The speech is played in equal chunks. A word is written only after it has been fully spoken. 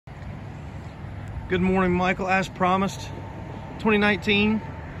Good morning, Michael. As promised, 2019,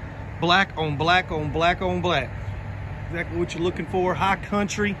 black on black on black on black. Exactly what you're looking for. High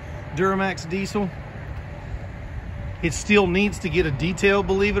country, Duramax diesel. It still needs to get a detail,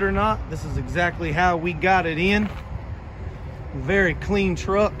 believe it or not. This is exactly how we got it in. Very clean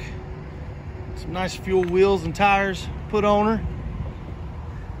truck. Some nice fuel wheels and tires put on her.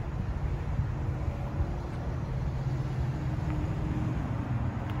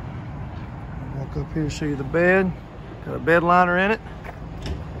 Walk up here, show you the bed. Got a bed liner in it.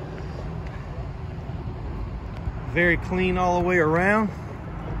 Very clean all the way around.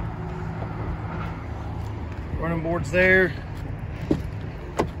 Running boards there.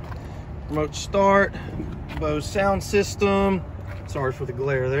 Remote start. Bose sound system. Sorry for the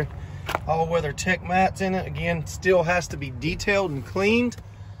glare there. All weather tech mats in it. Again, still has to be detailed and cleaned.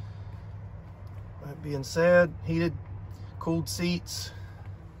 That being said, heated, cooled seats.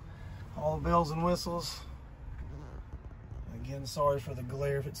 All the bells and whistles. Again, sorry for the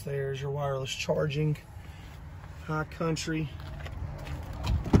glare if it's there. There's your wireless charging. High country.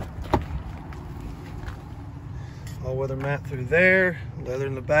 All weather mat through there. Leather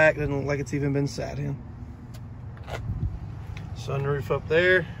in the back. Doesn't look like it's even been sat in. Sunroof up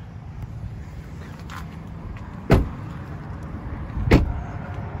there.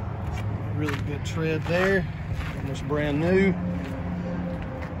 Really good tread there. Almost brand new.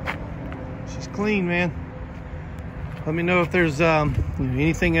 She's clean, man. Let me know if there's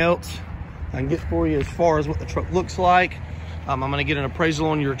anything else I can get for you as far as what the truck looks like. I'm gonna get an appraisal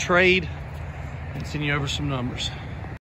on your trade and send you over some numbers.